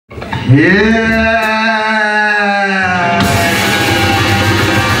I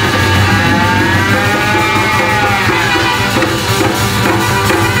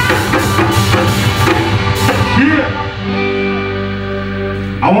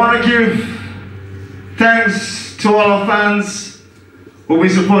want to give thanks to all our fans who've been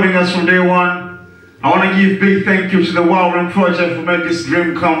supporting us from day one. I want to give big thank you to the Wild Run Project for making this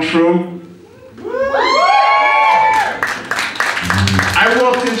dream come true. I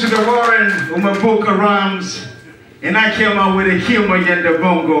walked into the Warren with my book of rhymes and I came out with Hekima and the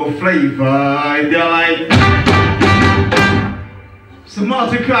Bongo Flava. And they're like, it's a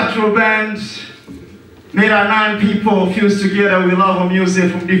multicultural band. Made our 9 people fused together. We love our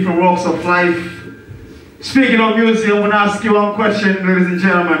music from different walks of life. Speaking of music, I want to ask you one question, ladies and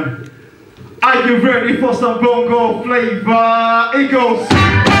gentlemen. Are you ready for some Bongo Flava? It goes.